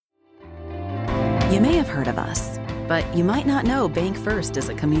You may have heard of us, but you might not know Bank First is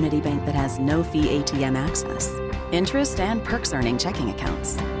a community bank that has no-fee ATM access, interest and perks earning checking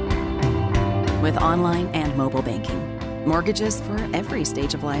accounts. With online and mobile banking, mortgages for every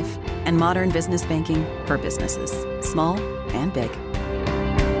stage of life, and modern business banking for businesses, small and big.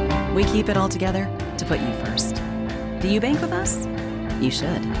 We keep it all together to put you first. Do you bank with us? You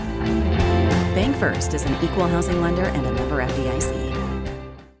should. Bank First is an equal housing lender and a member FDIC.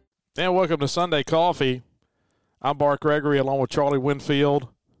 And welcome to Sunday Coffee. I'm Bart Gregory along with Charlie Winfield.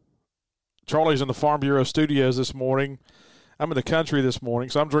 Charlie's in the Farm Bureau studios this morning. I'm in the country this morning,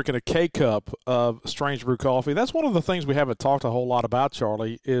 so I'm drinking a K-Cup of Strange Brew coffee. That's one of the things we haven't talked a whole lot about,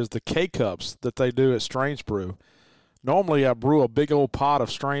 Charlie, is the K-Cups that they do at Strange Brew. Normally I brew a big old pot of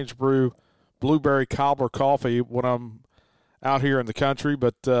Strange Brew blueberry cobbler coffee when I'm out here in the country,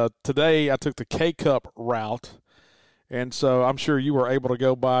 but today I took the K-Cup route. And so I'm sure you were able to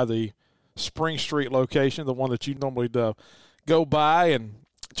go by the Spring Street location, the one that you normally go by. And,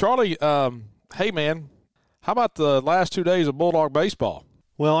 Charlie, hey, man, how about the last 2 days of Bulldog Baseball?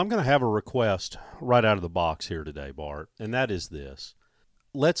 Well, I'm going to have a request right out of the box here today, Bart, and that is this.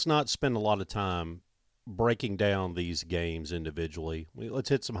 Let's not spend a lot of time breaking down these games individually. Let's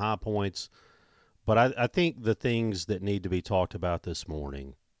hit some high points. But I think the things that need to be talked about this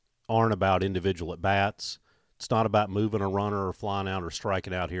morning aren't about individual at-bats. It's not about moving a runner or flying out or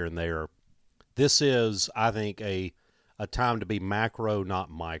striking out here and there. This is, I think, a time to be macro, not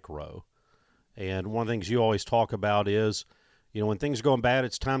micro. And one of the things you always talk about is, when things are going bad,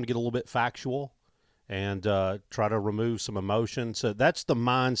 it's time to get a little bit factual and try to remove some emotion. So that's the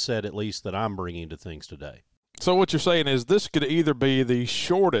mindset, at least, that I'm bringing to things today. So what you're saying is this could either be the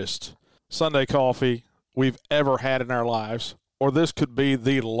shortest Sunday coffee we've ever had in our lives, or this could be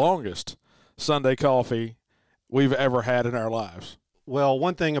the longest Sunday coffee we've ever had in our lives. Well,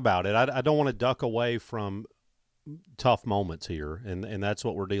 one thing about it, I don't want to duck away from tough moments here, and that's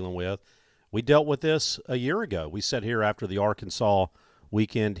what we're dealing with. We dealt with this a year ago. We sat here after the Arkansas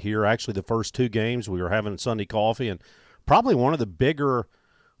weekend here, actually the first two games, we were having Sunday coffee, and probably one of the bigger,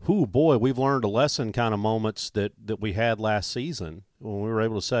 we've learned a lesson kind of moments that we had last season when we were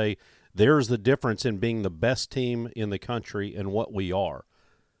able to say, there's the difference in being the best team in the country and what we are.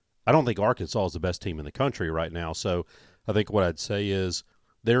 I don't think Arkansas is the best team in the country right now, so I think what I'd say is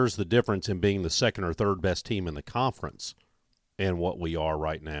there's the difference in being the second or third best team in the conference and what we are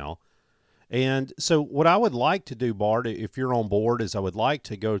right now. And so what I would like to do, Bart, if you're on board, is I would like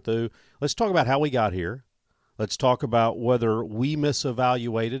to go through, let's talk about how we got here. Let's talk about whether we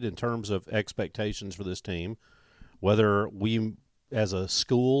misevaluated in terms of expectations for this team, whether we as a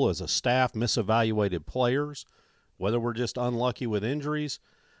school, as a staff, misevaluated players, whether we're just unlucky with injuries.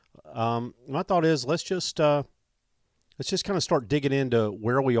 My thought is let's just kind of start digging into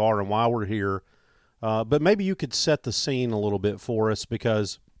where we are and why we're here. But maybe you could set the scene a little bit for us,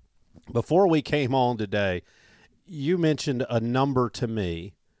 because before we came on today, you mentioned a number to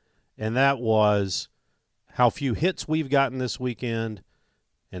me, and that was how few hits we've gotten this weekend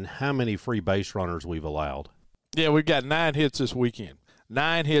and how many free base runners we've allowed. Yeah, we've got 9 hits this weekend.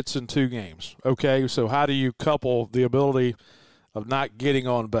 9 hits in 2 games. Okay, so how do you couple the ability of not getting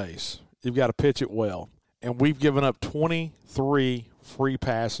on base? You've got to pitch it well. And we've given up 23 free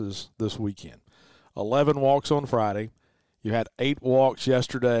passes this weekend. 11 walks on Friday. You had 8 walks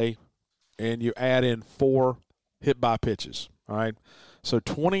yesterday, and you add in 4 hit-by pitches. All right? So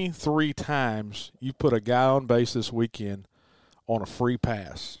 23 times you put a guy on base this weekend on a free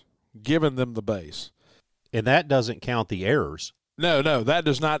pass, giving them the base. And that doesn't count the errors. No, that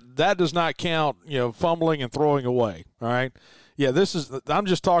does not count, fumbling and throwing away. All right? Yeah, I'm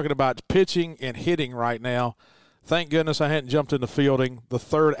just talking about pitching and hitting right now. Thank goodness I hadn't jumped into fielding, the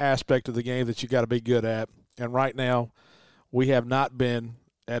third aspect of the game that you got to be good at. And right now, we have not been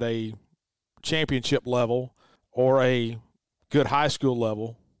at a championship level or a good high school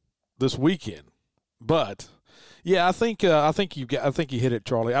level this weekend. But yeah, I think you hit it,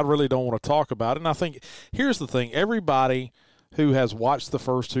 Charlie. I really don't want to talk about it. And I think here's the thing: everybody who has watched the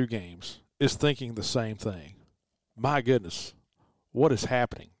first 2 games is thinking the same thing. My goodness, what is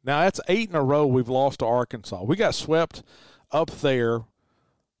happening? Now, that's 8 in a row we've lost to Arkansas. We got swept up there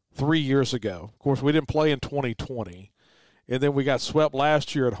 3 years ago. Of course, we didn't play in 2020. And then we got swept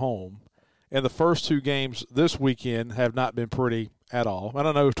last year at home. And the first 2 games this weekend have not been pretty at all. I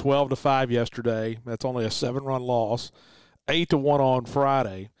don't know, 12-5 yesterday. That's only a 7-run loss. 8-1 on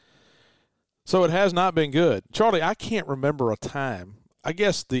Friday. So it has not been good. Charlie, I can't remember a time. I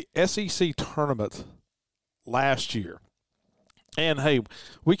guess the SEC tournament last year. And, hey,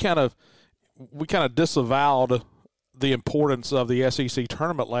 we kind of disavowed the importance of the SEC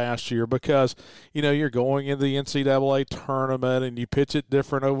tournament last year because, you're going into the NCAA tournament and you pitch it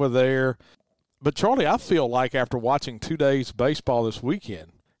different over there. But, Charlie, I feel like after watching 2 days baseball this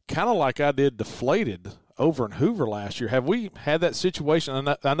weekend, kind of like I did deflated over in Hoover last year. Have we had that situation?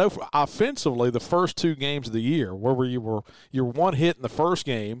 And I know offensively the first 2 games of the year where you're one hit in the first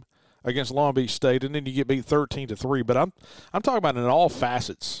game against Long Beach State and then you get beat 13-3. But I'm talking about in all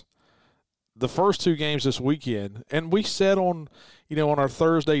facets. The first 2 games this weekend, and we said on our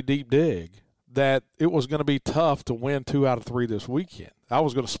Thursday deep dig that it was going to be tough to win 2 out of 3 this weekend. I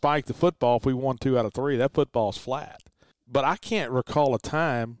was going to spike the football if we won 2 out of 3. That football's flat. But I can't recall a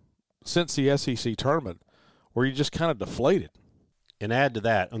time since the SEC tournament where you just kind of deflated. And add to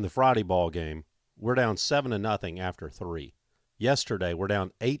that, on the Friday ball game, we're down 7-0 after 3. Yesterday, we're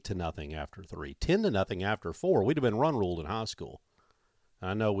down 8-0 after 3, 10-0 after 4. We'd have been run ruled in high school.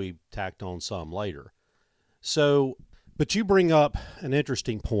 I know we tacked on some later. So, but you bring up an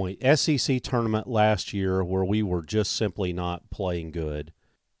interesting point. SEC tournament last year where we were just simply not playing good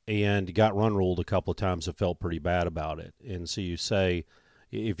and got run ruled a couple of times and felt pretty bad about it. And so you say,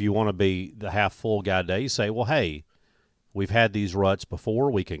 if you want to be the half full guy today, you say, well, hey, we've had these ruts before.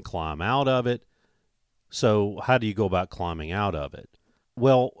 We can climb out of it. So how do you go about climbing out of it?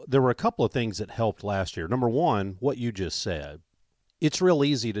 Well, there were a couple of things that helped last year. Number one, what you just said. It's real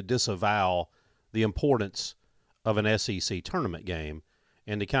easy to disavow the importance of an SEC tournament game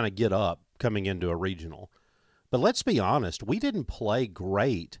and to kind of get up coming into a regional. But let's be honest, we didn't play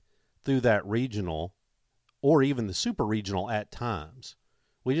great through that regional or even the super regional at times.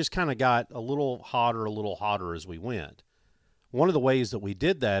 We just kind of got a little hotter as we went. One of the ways that we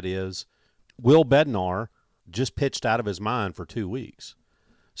did that is Will Bednar just pitched out of his mind for 2 weeks.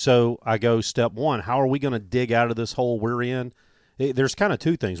 So I go, step one, how are we going to dig out of this hole we're in? There's kind of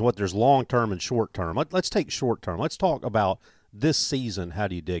 2 things. There's long-term and short-term. Let's take short-term. Let's talk about this season. How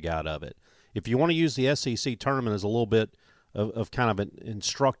do you dig out of it? If you want to use the SEC tournament as a little bit of kind of an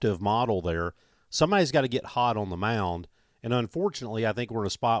instructive model there, somebody's got to get hot on the mound. And unfortunately, I think we're in a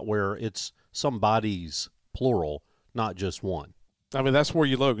spot where it's somebody's plural, not just one. I mean, that's where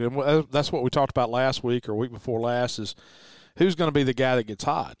you look. And that's what we talked about last week or week before last is who's going to be the guy that gets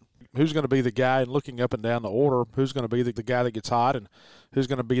hot. Who's going to be the guy, and looking up and down the order, who's going to be the guy that gets hot, and who's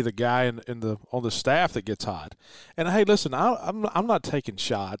going to be the guy on the staff that gets hot. And hey, listen, I'm not taking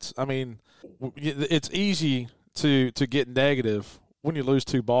shots. I mean, it's easy to get negative when you lose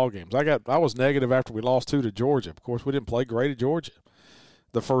 2 ball games. I was negative after we lost 2 to Georgia. Of course, we didn't play great at Georgia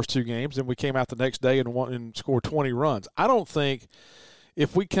the first 2 games, and we came out the next day and scored 20 runs. I don't think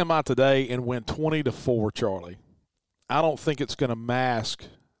if we come out today and win 20-4, Charlie, I don't think it's going to mask,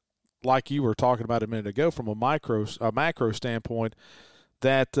 like you were talking about a minute ago, from a macro standpoint,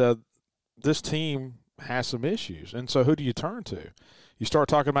 that this team has some issues. And so who do you turn to? You start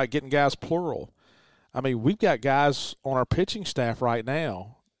talking about getting guys plural. I mean, we've got guys on our pitching staff right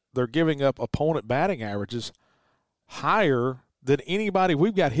now. They're giving up opponent batting averages higher than anybody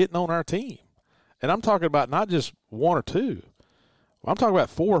we've got hitting on our team. And I'm talking about not just 1 or 2. I'm talking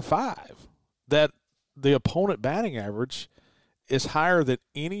about 4 or 5, that the opponent batting average is higher than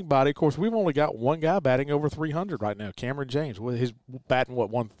anybody. Of course, we've only got one guy batting over 300 right now, Cameron James. He's batting,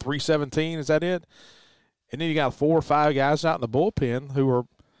 317? Is that it? And then you got 4 or 5 guys out in the bullpen who are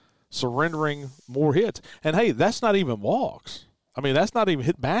surrendering more hits. And, hey, that's not even walks. I mean, that's not even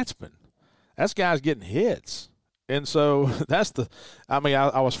hit batsmen. That's guys getting hits. And so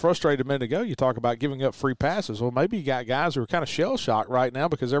I was frustrated a minute ago. You talk about giving up free passes. Well, maybe you got guys who are kind of shell-shocked right now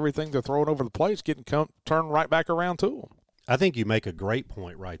because everything they're throwing over the plate is getting turned right back around to them. I think you make a great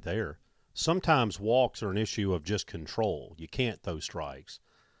point right there. Sometimes walks are an issue of just control. You can't throw strikes.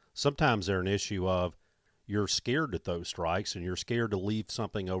 Sometimes they're an issue of you're scared to throw strikes and you're scared to leave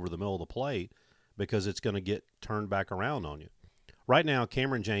something over the middle of the plate because it's going to get turned back around on you. Right now,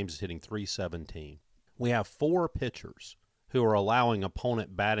 Cameron James is hitting .317. We have 4 pitchers who are allowing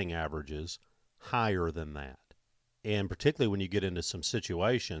opponent batting averages higher than that. And particularly when you get into some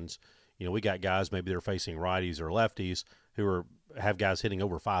situations, we got guys, maybe they're facing righties or lefties, who have guys hitting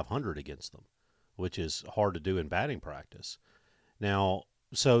over 500 against them, which is hard to do in batting practice. Now,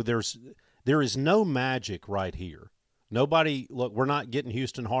 so there is no magic right here. We're not getting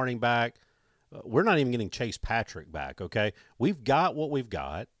Houston Harding back. We're not even getting Chase Patrick back, okay? We've got what we've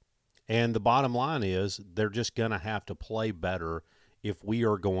got, and the bottom line is they're just going to have to play better if we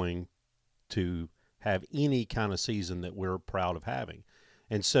are going to have any kind of season that we're proud of having.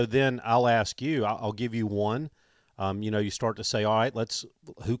 And so then I'll ask you, I'll give you one. You start to say, all right,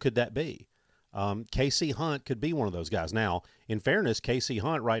 who could that be? Casey Hunt could be one of those guys. Now, in fairness, Casey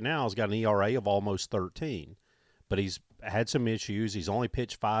Hunt right now has got an ERA of almost 13. but he's had some issues. He's only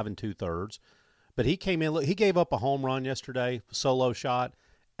pitched 5 2/3. But he came in, he gave up a home run yesterday, solo shot,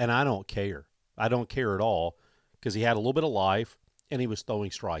 and I don't care. I don't care at all because he had a little bit of life, and he was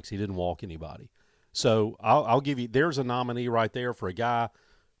throwing strikes. He didn't walk anybody. So I'll give you – there's a nominee right there for a guy.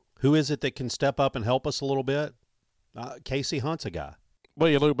 Who is it that can step up and help us a little bit? Casey Hunt's a guy. Well,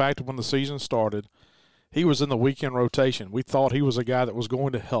 you look back to when the season started, he was in the weekend rotation. We thought he was a guy that was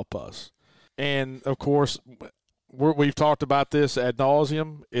going to help us. And, of course, we've talked about this ad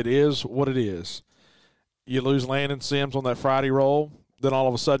nauseum. It is what it is. You lose Landon Sims on that Friday roll. Then all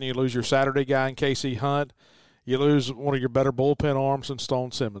of a sudden you lose your Saturday guy in Casey Hunt. You lose one of your better bullpen arms in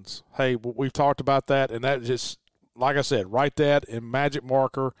Stone Simmons. Hey, we've talked about that, and that just, like I said, write that in magic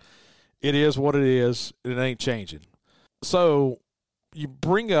marker. It is what it is, and it ain't changing. So you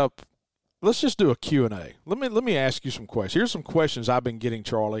bring up, let's just do a Q&A. Let me ask you some questions. Here's some questions I've been getting,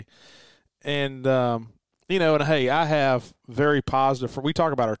 Charlie. And, and hey, I have very positive, we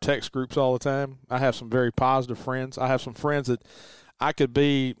talk about our text groups all the time. I have some very positive friends. I have some friends that I could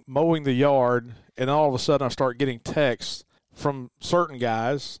be mowing the yard, and all of a sudden I start getting texts from certain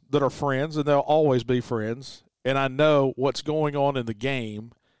guys that are friends, and they'll always be friends. And I know what's going on in the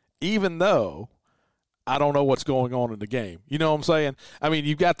game, even though I don't know what's going on in the game. You know what I'm saying? I mean,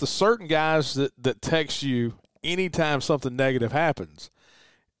 you've got the certain guys that text you anytime something negative happens.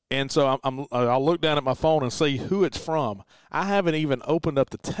 And so I'll look down at my phone and see who it's from. I haven't even opened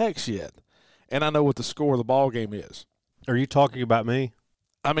up the text yet, and I know what the score of the ball game is. Are you talking about me?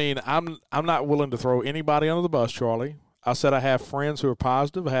 I mean, I'm not willing to throw anybody under the bus, Charlie. I said I have friends who are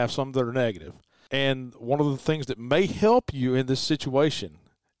positive. I have some that are negative. And one of the things that may help you in this situation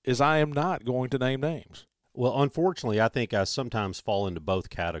is I am not going to name names. Well, unfortunately, I think I sometimes fall into both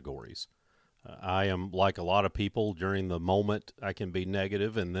categories. I am like a lot of people. During the moment, I can be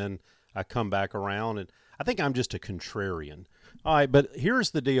negative, and then I come back around, and I think I'm just a contrarian. All right, but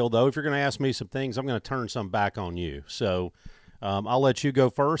here's the deal, though. If you're going to ask me some things, I'm going to turn some back on you. So I'll let you go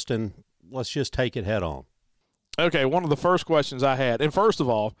first, and let's just take it head on. Okay, one of the first questions I had, and first of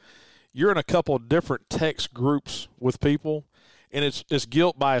all, you're in a couple of different text groups with people, and it's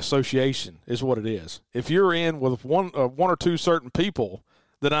guilt by association is what it is. If you're in with one or two certain people,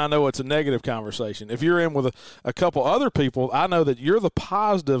 then I know it's a negative conversation. If you're in with a couple other people, I know that you're the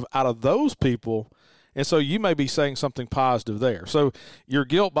positive out of those people, and so you may be saying something positive there. So you're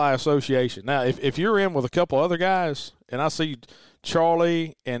guilt by association. Now, if you're in with a couple other guys, and I see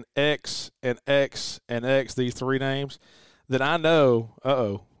Charlie and X and X and X, these three names, then I know,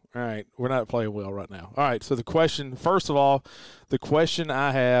 all right, we're not playing well right now. All right, so the question, first of all, the question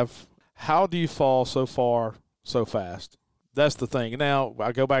I have, how do you fall so far so fast? That's the thing. Now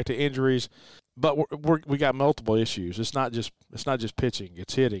I go back to injuries, but we got multiple issues. It's not just pitching;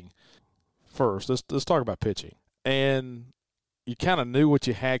 it's hitting. First, let's talk about pitching. And you kind of knew what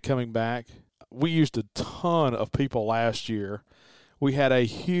you had coming back. We used a ton of people last year. We had a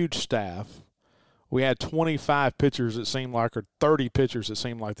huge staff. We had 25 pitchers, it seemed like, or 30 pitchers, it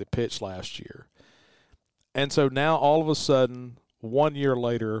seemed like, that pitched last year. And so now all of a sudden, 1 year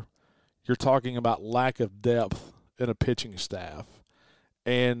later, you're talking about lack of depth in a pitching staff.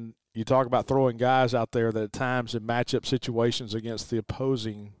 And you talk about throwing guys out there that at times in matchup situations against the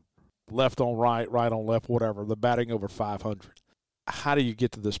opposing left on right, right on left, whatever, the batting over 500. How do you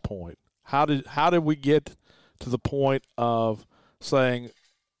get to this point? How did we get to the point of saying,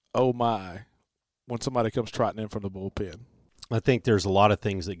 oh my, when somebody comes trotting in from the bullpen? I think there's a lot of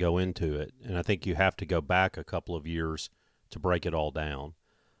things that go into it, and I think you have to go back a couple of years to break it all down.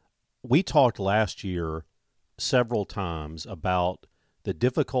 We talked last year several times about the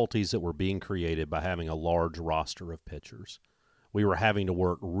difficulties that were being created by having a large roster of pitchers. We were having to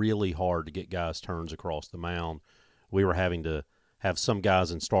work really hard to get guys' turns across the mound. We were having to have some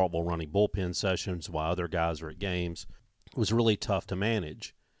guys in Starkville running bullpen sessions while other guys are at games. It was really tough to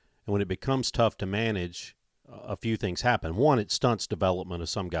manage. And when it becomes tough to manage, a few things happen. One, it stunts development of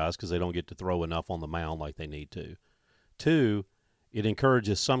some guys because they don't get to throw enough on the mound like they need to. Two, it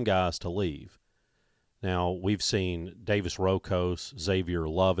encourages some guys to leave. Now, we've seen Davis Rokos, Xavier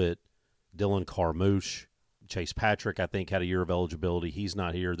Lovett, Dylan Carmouche, Chase Patrick, I think, had a year of eligibility. He's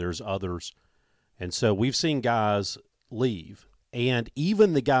not here. There's others. And so we've seen guys leave. And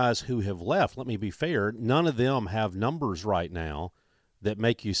even the guys who have left, let me be fair, none of them have numbers right now that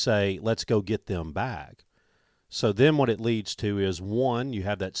make you say, let's go get them back. So then what it leads to is, one, you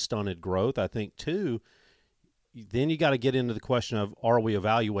have that stunted growth. I think, two, then you got to get into the question of, are we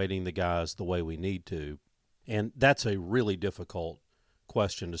evaluating the guys the way we need to? And that's a really difficult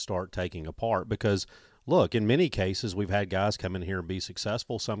question to start taking apart because, look, in many cases we've had guys come in here and be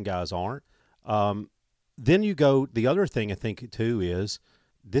successful. Some guys aren't. Then you go, the other thing I think too is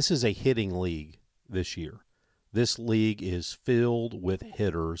this is a hitting league this year. This league is filled with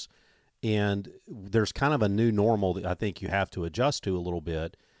hitters, and there's kind of a new normal that I think you have to adjust to a little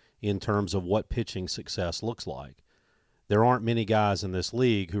bit in terms of what pitching success looks like. There aren't many guys in this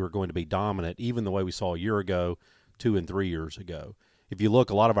league who are going to be dominant, even the way we saw a year ago, 2 and 3 years ago. If you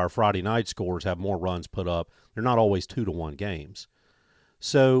look, a lot of our Friday night scores have more runs put up. They're not always 2-1 games.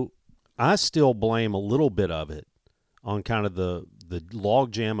 So I still blame a little bit of it on kind of the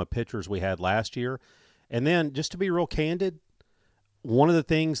logjam of pitchers we had last year. And then, just to be real candid, one of the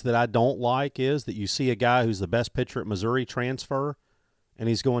things that I don't like is that you see a guy who's the best pitcher at Missouri transfer, and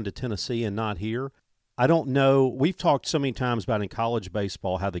he's going to Tennessee and not here. I don't know. We've talked so many times about in college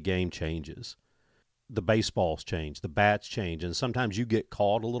baseball how the game changes. The baseballs change, the bats change, and sometimes you get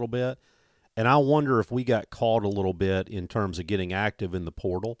caught a little bit. And I wonder if we got caught a little bit in terms of getting active in the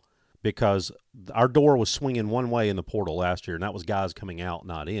portal, because our door was swinging one way in the portal last year, and that was guys coming out,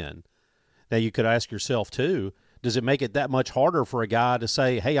 not in. Now, you could ask yourself, too, does it make it that much harder for a guy to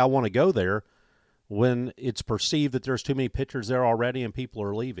say, hey, I want to go there, when it's perceived that there's too many pitchers there already and people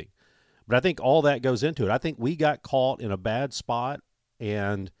are leaving? But I think all that goes into it. I think we got caught in a bad spot,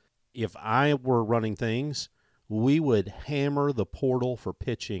 and if I were running things, we would hammer the portal for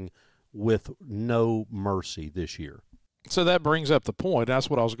pitching with no mercy this year. So that brings up the point. That's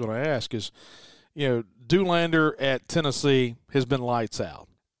what I was going to ask is, Doolander at Tennessee has been lights out.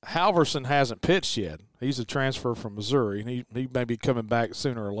 Halverson hasn't pitched yet. He's a transfer from Missouri, and he may be coming back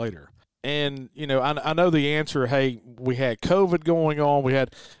sooner or later. And, I know the answer, hey, we had COVID going on.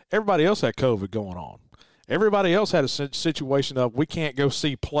 Everybody else had COVID going on. Everybody else had a situation of we can't go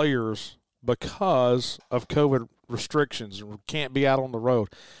see players because of COVID restrictions and can't be out on the road.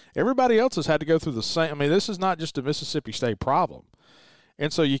 Everybody else has had to go through the same. I mean, this is not just a Mississippi State problem.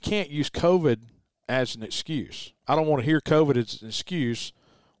 And so you can't use COVID as an excuse. I don't want to hear COVID as an excuse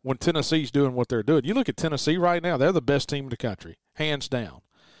when Tennessee's doing what they're doing. You look at Tennessee right now, they're the best team in the country, hands down.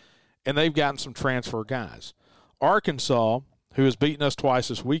 And they've gotten some transfer guys. Arkansas, who has beaten us twice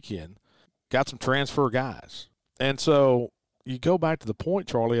this weekend, got some transfer guys. And so you go back to the point,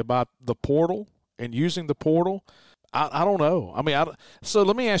 Charlie, about the portal and using the portal. I don't know. I mean, so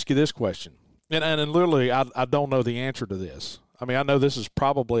let me ask you this question. And literally, I don't know the answer to this. I mean, I know this is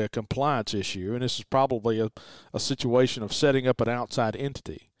probably a compliance issue, and this is probably a situation of setting up an outside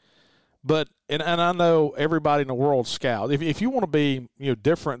entity. But and I know everybody in the world scout. If you want to be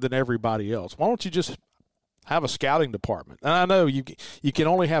different than everybody else, why don't you just have a scouting department? And I know you can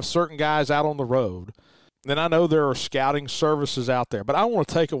only have certain guys out on the road. And I know there are scouting services out there, but I want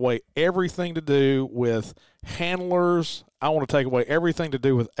to take away everything to do with handlers. I want to take away everything to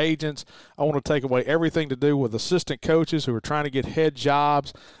do with agents. I want to take away everything to do with assistant coaches who are trying to get head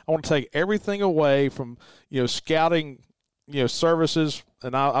jobs. I want to take everything away from scouting services.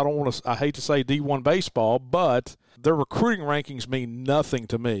 And I don't want to. I hate to say D1 baseball, but their recruiting rankings mean nothing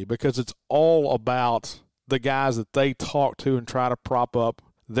to me because it's all about the guys that they talk to and try to prop up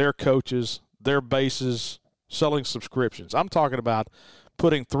their coaches, their bases, selling subscriptions. I'm talking about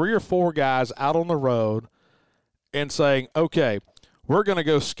putting 3 or 4 guys out on the road and saying, okay, we're going to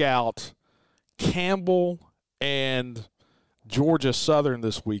go scout Campbell and Georgia Southern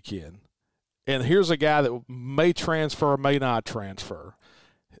this weekend. And here's a guy that may transfer, may not transfer.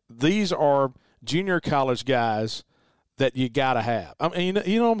 These are junior college guys that you got to have. I mean,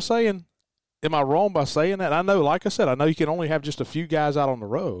 you know what I'm saying? Am I wrong by saying that? I know, like I said, I know you can only have just a few guys out on the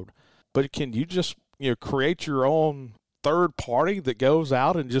road, but can you just create your own third party that goes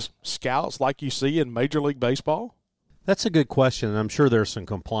out and just scouts like you see in Major League Baseball? That's a good question, and I'm sure there's some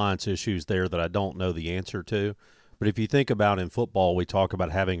compliance issues there that I don't know the answer to. But if you think about in football, we talk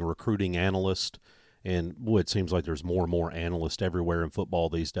about having a recruiting analyst, and it seems like there's more and more analysts everywhere in football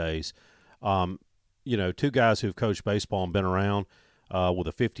these days. 2 guys who've coached baseball and been around with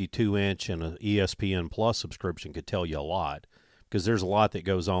a 52-inch and an ESPN Plus subscription could tell you a lot, because there's a lot that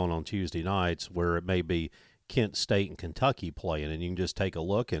goes on Tuesday nights where it may be Kent State and Kentucky playing, and you can just take a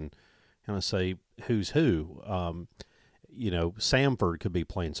look and kind of say who's who. Samford could be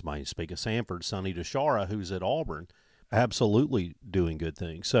playing somebody. Speak of Samford, Sonny DeShara, who's at Auburn, absolutely doing good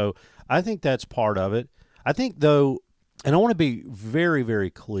things. So I think that's part of it. I think, though, and I want to be very, very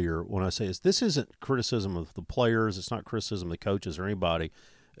clear when I say this isn't criticism of the players. It's not criticism of the coaches or anybody.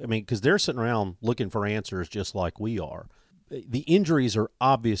 I mean, because they're sitting around looking for answers just like we are. The injuries are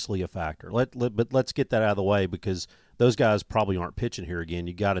obviously a factor. But let's get that out of the way, because those guys probably aren't pitching here again.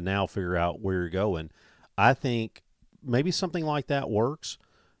 You got to now figure out where you're going. I think maybe something like that works.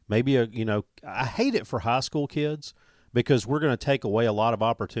 Maybe I hate it for high school kids because we're going to take away a lot of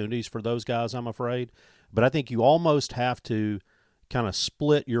opportunities for those guys, I'm afraid. But I think you almost have to kind of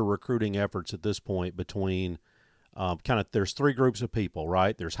split your recruiting efforts at this point between there's three groups of people,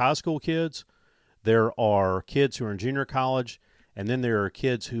 right? There's high school kids, there are kids who are in junior college, and then there are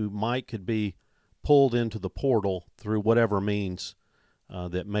kids who could be pulled into the portal through whatever means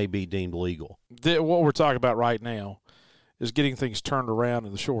that may be deemed legal. What we're talking about right now is getting things turned around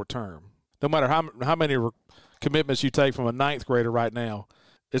in the short term. No matter how many commitments you take from a ninth grader right now,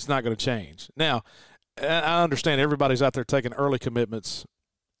 it's not going to change. Now, I understand everybody's out there taking early commitments,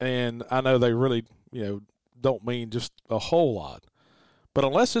 and I know they really, don't mean just a whole lot. But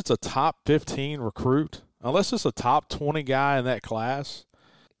unless it's a top 15 recruit, unless it's a top 20 guy in that class,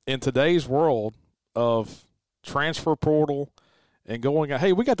 in today's world of transfer portal and going,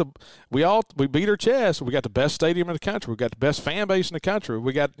 hey, we beat our chest. We got the best stadium in the country. We got the best fan base in the country.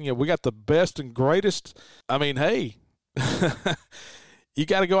 We got the best and greatest. I mean, hey, you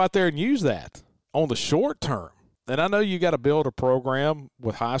got to go out there and use that on the short term. And I know you got to build a program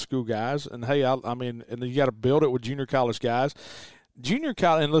with high school guys, and hey, and you got to build it with junior college guys. Junior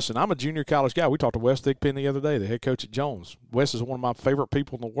college, and listen, I'm a junior college guy. We talked to Wes Thigpen the other day, the head coach at Jones. Wes is one of my favorite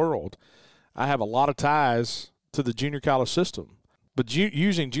people in the world. I have a lot of ties to the junior college system. But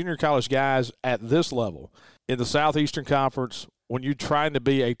using junior college guys at this level in the Southeastern Conference, when you're trying to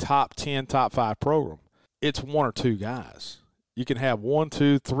be a top 10, top 5 program, it's one or two guys. You can have 1,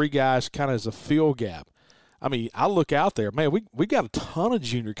 2, 3 guys kind of as a fill gap. I mean, I look out there, man, we got a ton of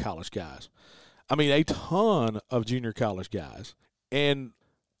junior college guys. I mean, a ton of junior college guys. And,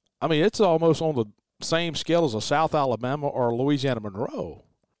 I mean, it's almost on the same scale as a South Alabama or a Louisiana Monroe.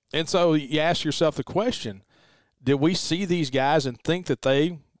 And so you ask yourself the question, did we see these guys and think that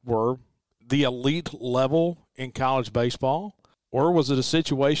they were the elite level in college baseball? Or was it a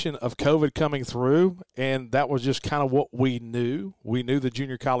situation of COVID coming through and that was just kind of what we knew? We knew the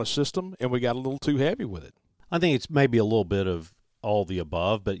junior college system and we got a little too heavy with it. I think it's maybe a little bit of all the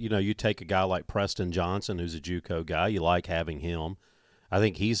above, but, you take a guy like Preston Johnson, who's a JUCO guy. You like having him. I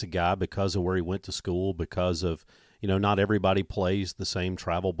think he's a guy because of where he went to school, because of, not everybody plays the same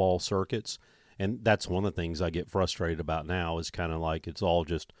travel ball circuits. And that's one of the things I get frustrated about now is kind of like it's all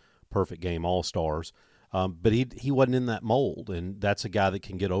just perfect game all-stars. But he wasn't in that mold, and that's a guy that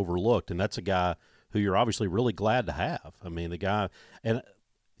can get overlooked, and that's a guy who you're obviously really glad to have. I mean, the guy – and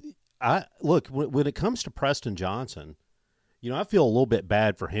look, when it comes to Preston Johnson, I feel a little bit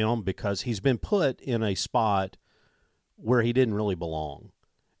bad for him because he's been put in a spot where he didn't really belong.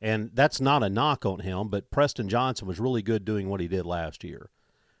 And that's not a knock on him, but Preston Johnson was really good doing what he did last year.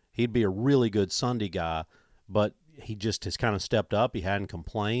 He'd be a really good Sunday guy, but he just has kind of stepped up. He hadn't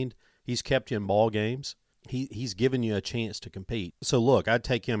complained. He's kept you in ball games. He's given you a chance to compete. So, look, I'd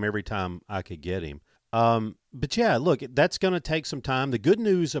take him every time I could get him. But, yeah, look, that's going to take some time. The good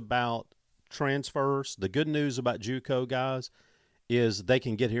news about transfers, the good news about JUCO guys is they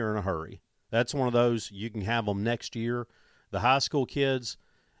can get here in a hurry. That's one of those you can have them next year. The high school kids,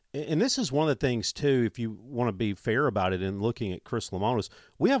 and this is one of the things, too, if you want to be fair about it and looking at Chris Lamonis,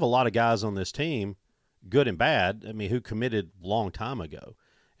 we have a lot of guys on this team, good and bad, who committed a long time ago.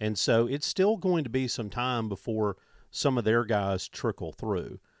 And so it's still going to be some time before some of their guys trickle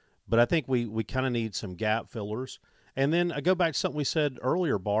through. But I think we kind of need some gap fillers. And then I go back to something we said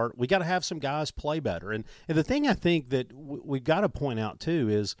earlier, Bart. We got to have some guys play better. And the thing I think that we've got to point out, too,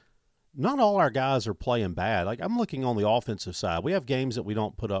 is not all our guys are playing bad. Like, I'm looking on the offensive side. We have games that we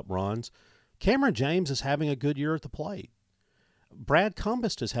don't put up runs. Cameron James is having a good year at the plate. Brad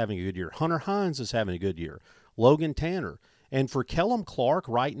Cumbest is having a good year. Hunter Hines is having a good year. Logan Tanner. And for Kellum Clark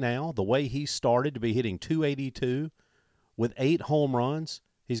right now, the way he started to be hitting .282 with 8 home runs,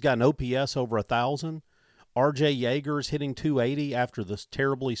 he's got an OPS over 1,000. R.J. Yeager is hitting .280 after this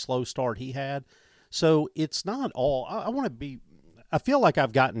terribly slow start he had. So it's not all – I feel like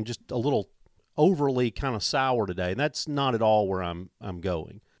I've gotten just a little overly kind of sour today, and that's not at all where I'm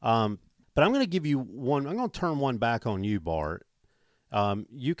going. But I'm going to give you one – I'm going to turn one back on you, Bart.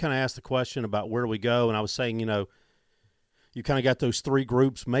 You kind of asked the question about where we go, and I was saying, you kind of got those 3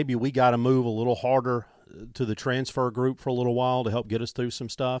 groups. Maybe we got to move a little harder to the transfer group for a little while to help get us through some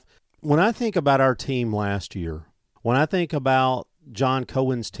stuff. When I think about our team last year, when I think about John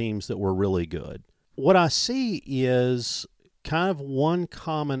Cohen's teams that were really good, what I see is kind of one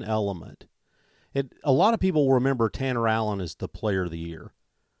common element. A lot of people will remember Tanner Allen as the player of the year.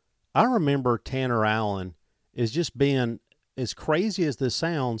 I remember Tanner Allen as just being, as crazy as this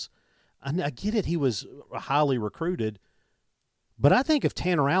sounds, I get it, he was highly recruited, but I think of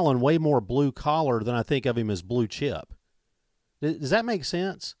Tanner Allen way more blue collar than I think of him as blue chip. Does that make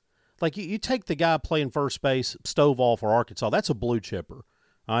sense? Like, you take the guy playing first base, Stovall for Arkansas, that's a blue chipper.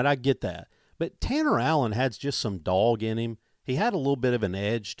 All right, I get that. But Tanner Allen had just some dog in him. He had a little bit of an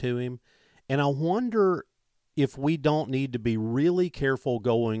edge to him. And I wonder if we don't need to be really careful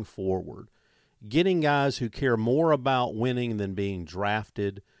going forward, getting guys who care more about winning than being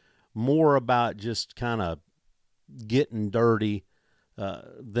drafted, more about just kind of getting dirty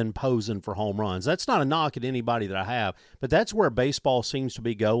than posing for home runs. That's not a knock at anybody that I have, but that's where baseball seems to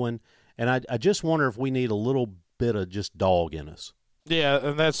be going. And I just wonder if we need a little bit of just dog in us. Yeah,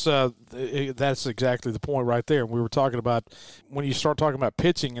 and that's exactly the point right there. We were talking about when you start talking about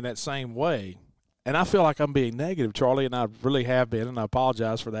pitching in that same way, and I feel like I'm being negative, Charlie, and I really have been, and I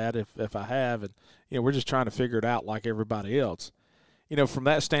apologize for that if I have. And we're just trying to figure it out like everybody else. From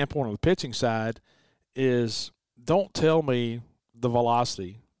that standpoint on the pitching side, is don't tell me the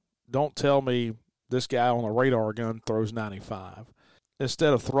velocity. Don't tell me this guy on a radar gun throws 95.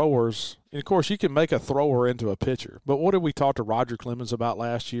 Instead of throwers, and of course you can make a thrower into a pitcher, but what did we talk to Roger Clemens about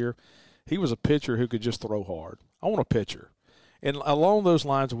last year? He was a pitcher who could just throw hard. I want a pitcher. And along those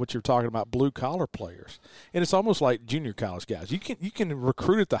lines of what you're talking about, blue-collar players, and it's almost like junior college guys. You can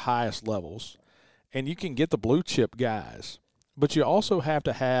recruit at the highest levels, and you can get the blue-chip guys, but you also have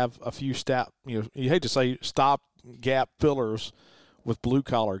to have a few you hate to say stop-gap fillers with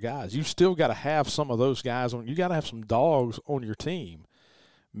blue-collar guys. You've still got to have some of those guys on. You got to have some dogs on your team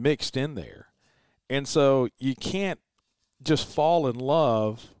mixed in there. And so you can't just fall in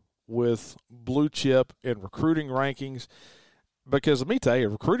love with blue chip and recruiting rankings, because let me tell you,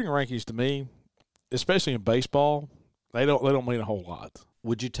 recruiting rankings to me, especially in baseball, they don't mean a whole lot.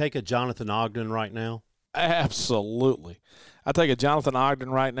 Would you take a Jonathan Ogden right now? Absolutely. I take a Jonathan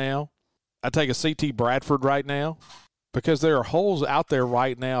Ogden right now. I take a C.T. Bradford right now, because there are holes out there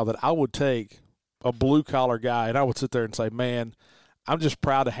right now that I would take a blue-collar guy, and I would sit there and say, man, I'm just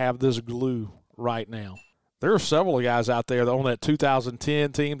proud to have this glue right now. There are several guys out there that on that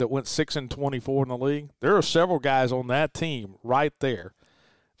 2010 team that went 6-24 in the league. There are several guys on that team right there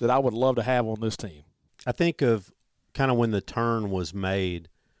that I would love to have on this team. I think of kind of when the turn was made,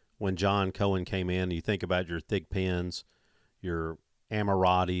 when John Cohen came in. You think about your Thigpens, your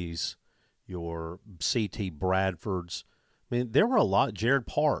Amaratis, your C.T. Bradfords. I mean, there were a lot. Jared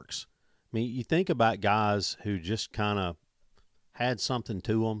Parks. I mean, you think about guys who just kind of had something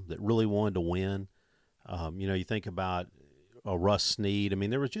to them that really wanted to win. You think about Russ Snead. I mean,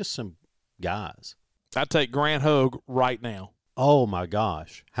 there was just some guys. I'd take Grant Hogue right now. Oh, my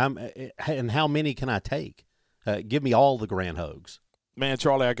gosh. How many can I take? Give me all the Grant Hogues. Man,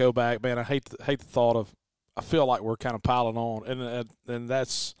 Charlie, I go back. Man, I hate the thought of – I feel like we're kind of piling on, and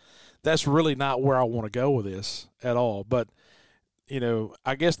that's really not where I want to go with this at all. But,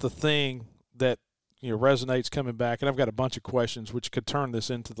 I guess the thing that – resonates coming back, and I've got a bunch of questions which could turn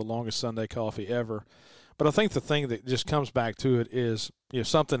this into the longest Sunday coffee ever. But I think the thing that just comes back to it is,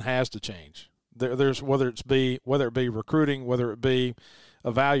 something has to change. There's whether it be recruiting, whether it be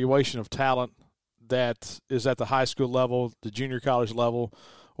evaluation of talent that is at the high school level, the junior college level,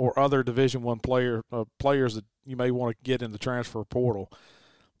 or other Division I players that you may want to get in the transfer portal.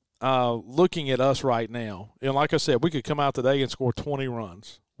 Looking at us right now, and like I said, we could come out today and score 20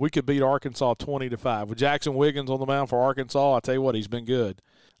 runs. We could beat Arkansas 20-5. With Jackson Wiggins on the mound for Arkansas, I tell you what, he's been good.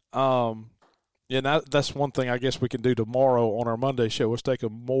 That's one thing I guess we can do tomorrow on our Monday show. Let's take a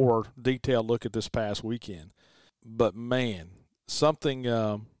more detailed look at this past weekend. But, man, something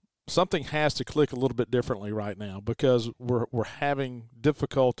has to click a little bit differently right now, because we're having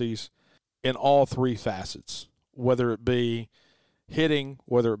difficulties in all three facets, whether it be hitting,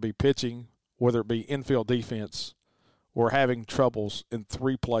 whether it be pitching, whether it be infield defense. We're having troubles in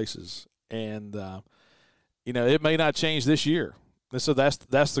three places, and it may not change this year. And so that's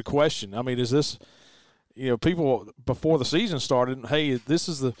the question. I mean, is this, people before the season started, hey,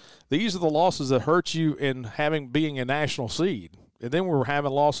 these are the losses that hurt you in being a national seed, and then we're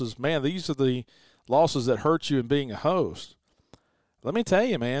having losses. Man, these are the losses that hurt you in being a host. Let me tell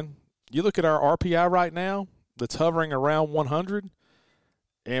you, man. You look at our RPI right now; that's hovering around 100.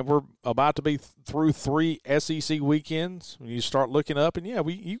 And we're about to be through 3 SEC weekends. When you start looking up, and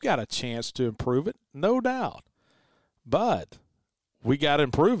you got a chance to improve it, no doubt. But we got to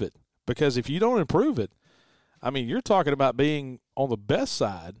improve it, because if you don't improve it, I mean, you're talking about being on the best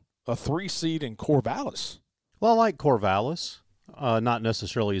side, a 3 seed in Corvallis. Well, I like Corvallis, not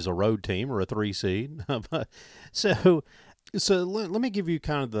necessarily as a road team or a 3 seed. So let me give you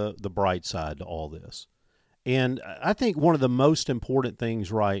kind of the bright side to all this. And I think one of the most important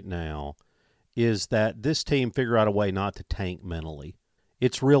things right now is that this team figure out a way not to tank mentally.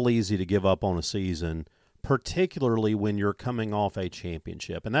 It's real easy to give up on a season, particularly when you're coming off a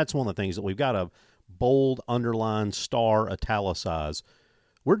championship. And that's one of the things that we've got to bold, underline, star, italicize.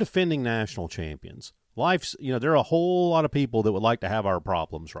 We're defending national champions. Life's, there are a whole lot of people that would like to have our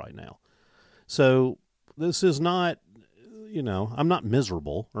problems right now. So this is not, I'm not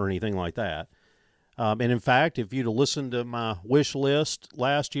miserable or anything like that. And in fact, if you'd have listened to my wish list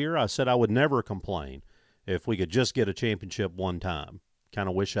last year, I said I would never complain if we could just get a championship one time. Kind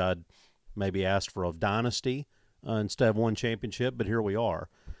of wish I'd maybe asked for a dynasty instead of one championship, but here we are.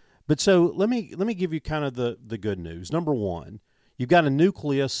 But so let me give you kind of the good news. Number one, you've got a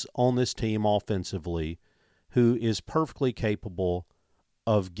nucleus on this team offensively who is perfectly capable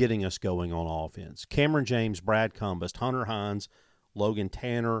of getting us going on offense. Cameron James, Brad Cumbest, Hunter Hines, Logan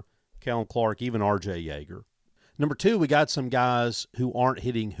Tanner, Kellen Clark, even R.J. Yeager. Number two, we got some guys who aren't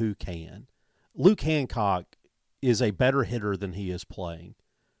hitting who can. Luke Hancock is a better hitter than he is playing,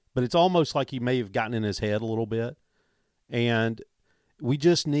 but it's almost like he may have gotten in his head a little bit, and we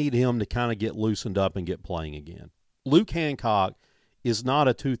just need him to kind of get loosened up and get playing again. Luke Hancock is not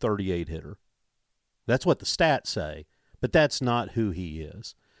a 238 hitter. That's what the stats say, but that's not who he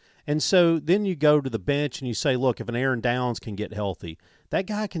is. And so then you go to the bench and you say, look, if an Aaron Downs can get healthy, that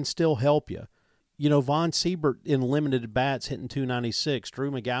guy can still help you. Von Siebert in limited bats hitting 296.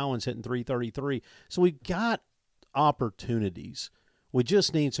 Drew McGowan's hitting 333. So we've got opportunities. We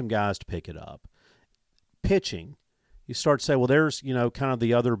just need some guys to pick it up. Pitching. You start to say, well, there's, kind of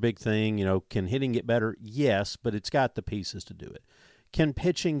the other big thing, can hitting get better? Yes, but it's got the pieces to do it. Can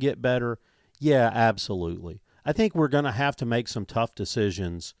pitching get better? Yeah, absolutely. I think we're going to have to make some tough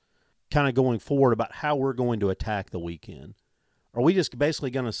decisions kind of going forward about how we're going to attack the weekend. Are we just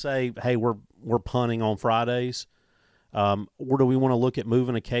basically going to say, hey, we're punting on Fridays? Or do we want to look at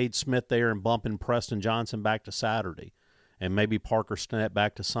moving a Cade Smith there and bumping Preston Johnson back to Saturday and maybe Parker Stinnett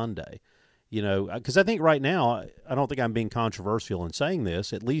back to Sunday? Because I think right now, I don't think I'm being controversial in saying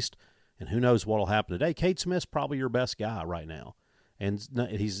this, at least, and who knows what will happen today. Cade Smith's probably your best guy right now. And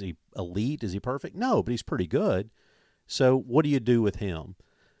he's elite. Is he perfect? No, but he's pretty good. So what do you do with him?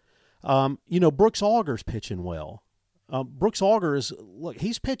 Brooks Auger's pitching well. Brooks Auger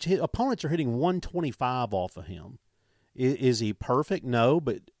he's pitching, opponents are hitting 125 off of him. Is he perfect? No,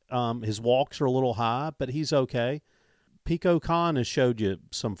 but his walks are a little high, but he's okay. Pico Khan has showed you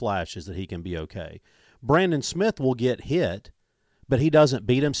some flashes that he can be okay. Brandon Smith will get hit, but he doesn't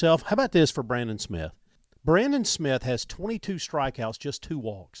beat himself. How about this for Brandon Smith? Brandon Smith has 22 strikeouts, just 2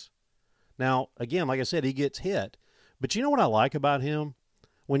 walks. Now, again, like I said, he gets hit. But you know what I like about him?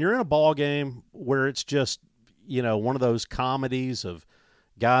 When you're in a ball game where it's just, one of those comedies of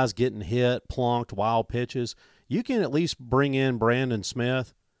guys getting hit, plunked, wild pitches, you can at least bring in Brandon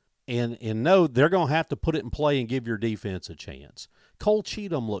Smith and know they're going to have to put it in play and give your defense a chance. Cole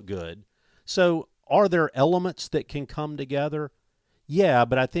Cheatham looked good. So are there elements that can come together? Yeah,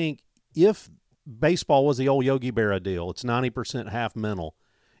 but I think if baseball was the old Yogi Berra deal, it's 90% half mental.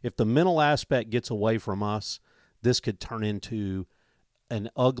 If the mental aspect gets away from us, this could turn into an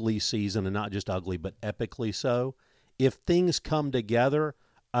ugly season, and not just ugly, but epically so. If things come together,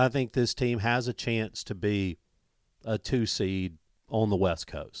 I think this team has a chance to be a 2 seed on the West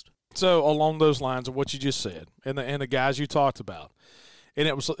Coast. So along those lines of what you just said, and the guys you talked about, and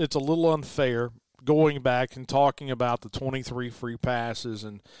it's a little unfair going back and talking about the 23 free passes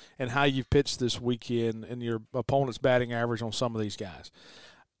and how you've pitched this weekend and your opponent's batting average on some of these guys.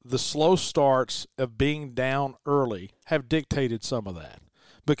 The slow starts of being down early have dictated some of that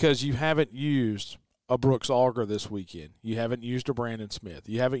because you haven't used a Brooks Auger this weekend. You haven't used a Brandon Smith.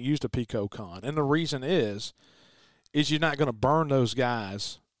 You haven't used a Pico Khan. And the reason is you're not going to burn those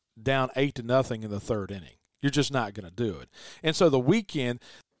guys down 8-0 in the third inning. You're just not going to do it. And so the weekend,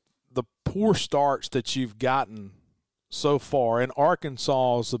 the poor starts that you've gotten so far and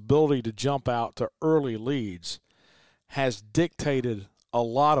Arkansas's ability to jump out to early leads has dictated a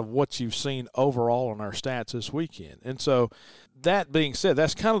lot of what you've seen overall in our stats this weekend. And so that being said,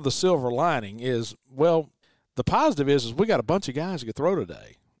 that's kind of the silver lining is, well, the positive is we got a bunch of guys who can throw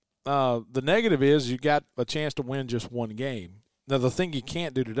today. The negative is you got a chance to win just one game. Now, the thing you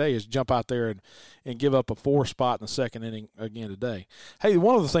can't do today is jump out there and give up a 4 spot in the second inning again today. Hey,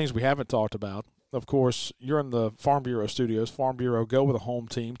 one of the things we haven't talked about, of course, you're in the Farm Bureau studios. Farm Bureau, go with a home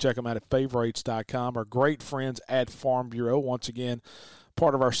team. Check them out at favorites.com. Our great friends at Farm Bureau, once again,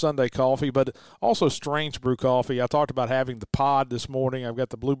 part of our Sunday coffee, but also Strange Brew coffee. I talked about having the pod this morning. I've got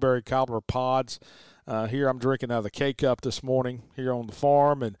the blueberry cobbler pods. Here I'm drinking out of the K-Cup this morning here on the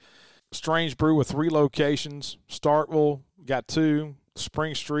farm. And Strange Brew with 3 locations. Starkville, got 2,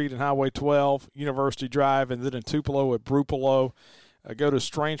 Spring Street and Highway 12, University Drive, and then in Tupelo at Brupelo. Go to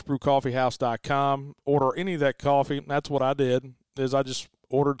strangebrewcoffeehouse.com. Order any of that coffee. That's what I did, is I just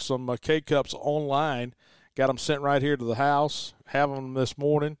ordered some K-Cups online, Got them sent right here to the house. Having them this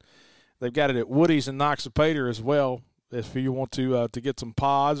morning. They've got it at Woody's in Noxapater as well. If you want to get some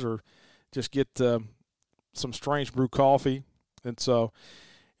pods or just get some Strange Brew coffee. And so,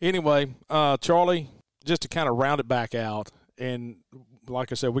 anyway, Charlie, just to kind of round it back out, and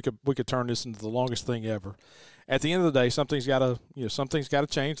like I said, we could turn this into the longest thing ever. At the end of the day, something's got to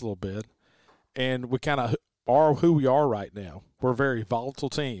change a little bit, and we kind of are who we are right now. We're a very volatile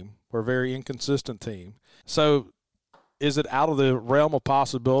team. We're a very inconsistent team. So, is it out of the realm of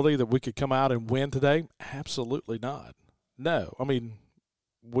possibility that we could come out and win today? Absolutely not. No. I mean,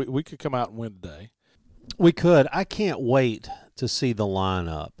 we could come out and win today. We could. I can't wait to see the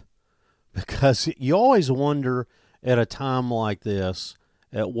lineup, because you always wonder at a time like this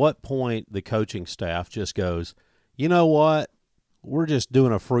at what point the coaching staff just goes, you know what, we're just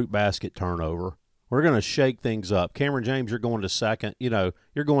doing a fruit basket turnover. We're going to shake things up. Cameron James, you're going to second.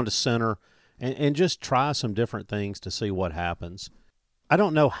 You're going to center. And just try some different things to see what happens. I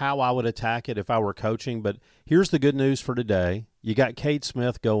don't know how I would attack it if I were coaching, but here's the good news for today. You got Cade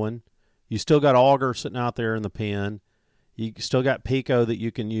Smith going. You still got Auger sitting out there in the pen. You still got Pico that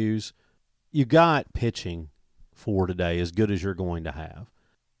you can use. You got pitching for today as good as you're going to have.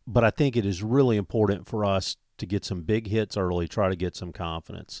 But I think it is really important for us to get some big hits early, try to get some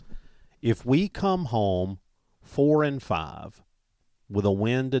confidence. If we come home 4-5 with a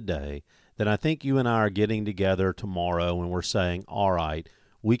win today, then I think you and I are getting together tomorrow and we're saying, all right,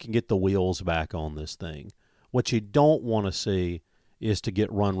 we can get the wheels back on this thing. What you don't want to see is to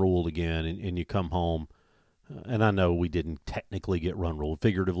get run ruled again and you come home, and I know we didn't technically get run ruled,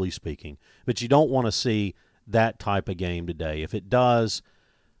 figuratively speaking, but you don't want to see that type of game today. If it does,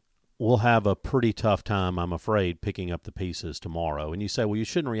 we'll have a pretty tough time, I'm afraid, picking up the pieces tomorrow. And you say, well, you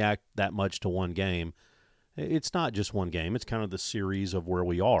shouldn't react that much to one game. It's not just one game. It's kind of the series of where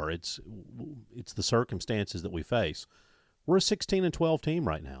we are. It's the circumstances that we face. We're a 16-12 team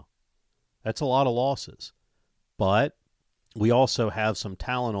right now. That's a lot of losses. But we also have some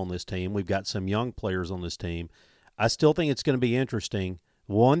talent on this team. We've got some young players on this team. I still think it's going to be interesting.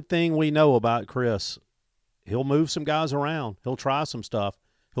 One thing we know about Chris, he'll move some guys around. He'll try some stuff.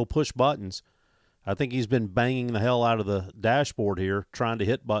 He'll push buttons. I think he's been banging the hell out of the dashboard here, trying to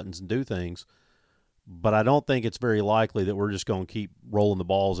hit buttons and do things. But I don't think it's very likely that we're just going to keep rolling the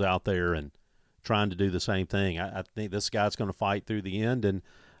balls out there and trying to do the same thing. I think this guy's going to fight through the end, and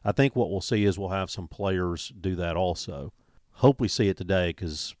I think what we'll see is we'll have some players do that also. Hope we see it today,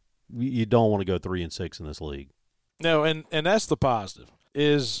 because you don't want to go 3-6 in this league. No, and that's the positive,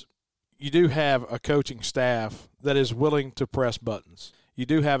 is you do have a coaching staff that is willing to press buttons. You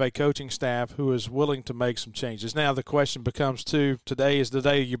do have a coaching staff who is willing to make some changes. Now the question becomes, today is the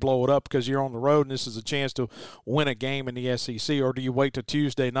day you blow it up because you're on the road and this is a chance to win a game in the SEC, or do you wait till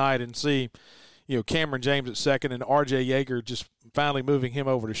Tuesday night and see, Cameron James at second and R.J. Yeager, just finally moving him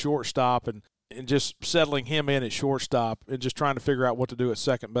over to shortstop and just settling him in at shortstop and just trying to figure out what to do at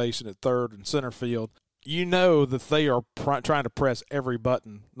second base and at third and center field. You know that they are trying to press every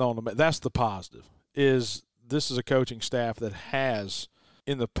button on them. That's the positive, is this is a coaching staff that has –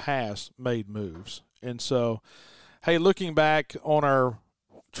 in the past made moves. And so, hey, looking back on our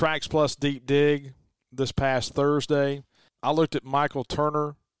Tracks Plus Deep Dig this past Thursday, I looked at Michael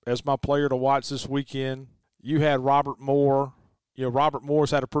Turner as my player to watch this weekend. You had Robert Moore. Robert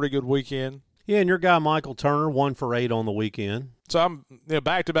Moore's had a pretty good weekend. Yeah, and your guy Michael Turner, 1 for 8 on the weekend. So I'm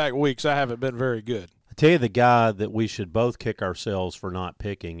back-to-back weeks, I haven't been very good. I tell you, the guy that we should both kick ourselves for not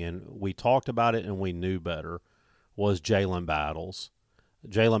picking, and we talked about it and we knew better, was Jalen Battles.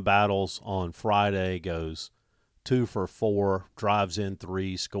 Jalen Battles on Friday goes 2 for 4, drives in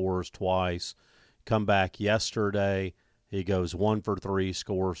 3, scores twice. Come back yesterday, he goes 1 for 3,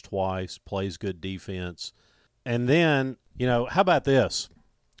 scores twice, plays good defense. And then, how about this?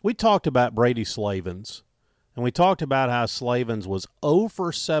 We talked about Brady Slavens, and we talked about how Slavens was 0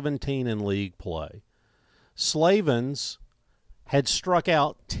 for 17 in league play. Slavens had struck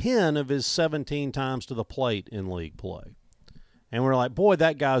out 10 of his 17 times to the plate in league play. And we're like, boy,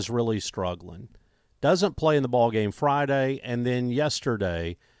 that guy's really struggling. Doesn't play in the ballgame Friday, and then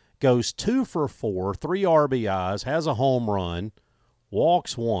yesterday goes 2 for 4, 3 RBIs, has a home run,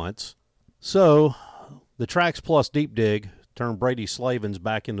 walks once. So the Tracks Plus Deep Dig turned Brady Slavens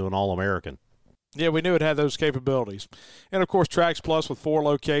back into an All-American. Yeah, we knew it had those capabilities. And, of course, Tracks Plus with 4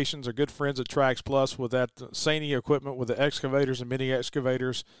 locations, our good friends at Tracks Plus with that Saney equipment with the excavators and mini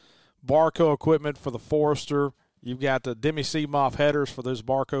excavators, Barco equipment for the Forester. You've got the Demi Seamoff headers for those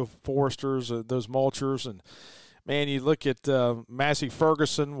Barco Foresters, those mulchers. And, man, you look at Massey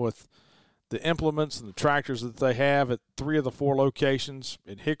Ferguson with the implements and the tractors that they have at 3 of the 4 locations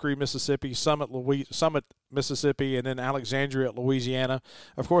in Hickory, Mississippi, Summit, Mississippi, and then Alexandria, Louisiana.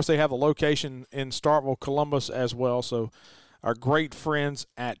 Of course, they have a location in Starkville, Columbus as well. So our great friends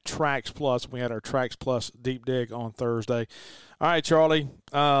at Trax Plus. We had our Trax Plus deep dig on Thursday. All right, Charlie.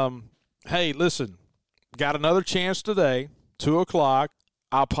 Hey, listen, got another chance today, 2 o'clock.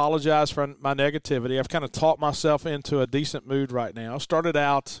 I apologize for my negativity. I've kind of talked myself into a decent mood right now. Started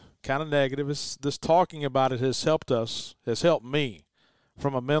out kind of negative. This talking about it has helped me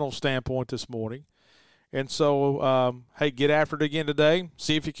from a mental standpoint this morning. And so, hey, get after it again today.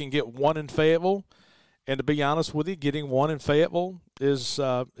 See if you can get 1 in Fayetteville. And to be honest with you, getting 1 in Fayetteville is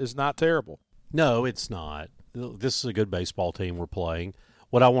not terrible. No, it's not. This is a good baseball team we're playing.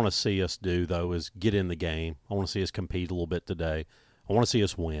 What I want to see us do, though, is get in the game. I want to see us compete a little bit today. I want to see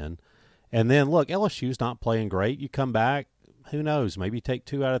us win. And then, look, LSU's not playing great. You come back, who knows, maybe take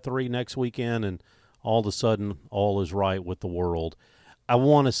 2 out of 3 next weekend, and all of a sudden all is right with the world. I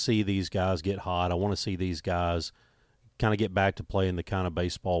want to see these guys get hot. I want to see these guys kind of get back to playing the kind of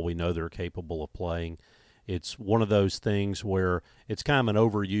baseball we know they're capable of playing. It's one of those things where it's kind of an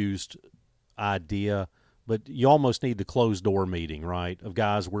overused idea, but you almost need the closed-door meeting, right, of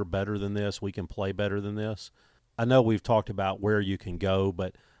guys, we're better than this, we can play better than this. I know we've talked about where you can go,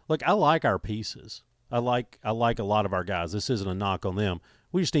 but, look, I like our pieces. I like a lot of our guys. This isn't a knock on them.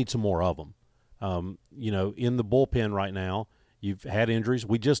 We just need some more of them. In the bullpen right now, you've had injuries.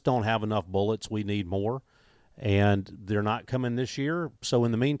 We just don't have enough bullets. We need more, and they're not coming this year. So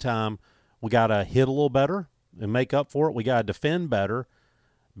in the meantime, we got to hit a little better and make up for it. We got to defend better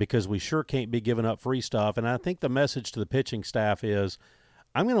because we sure can't be giving up free stuff. And I think the message to the pitching staff is,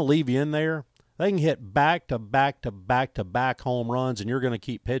 I'm going to leave you in there. They can hit back-to-back-to-back-to-back home runs, and you're going to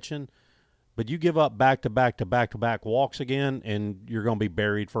keep pitching. But you give up back-to-back-to-back-to-back walks again, and you're going to be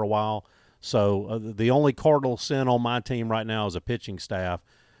buried for a while. So the only cardinal sin on my team right now as a pitching staff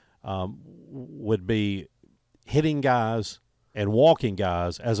would be hitting guys and walking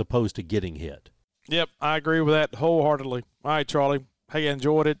guys as opposed to getting hit. Yep, I agree with that wholeheartedly. All right, Charlie. Hey,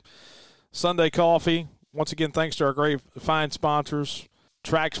 enjoyed it. Sunday Coffee. Once again, thanks to our great fine sponsors,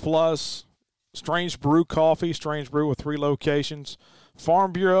 Trax Plus, Strange Brew Coffee, Strange Brew with 3 locations,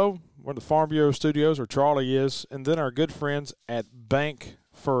 Farm Bureau, where the Farm Bureau studios, or Charlie is, and then our good friends at Bank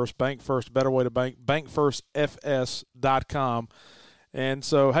First, better way to bank, bankfirstfs.com. And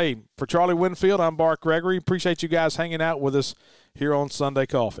so, hey, for Charlie Winfield, I'm Bart Gregory. Appreciate you guys hanging out with us here on Sunday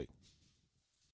Coffee.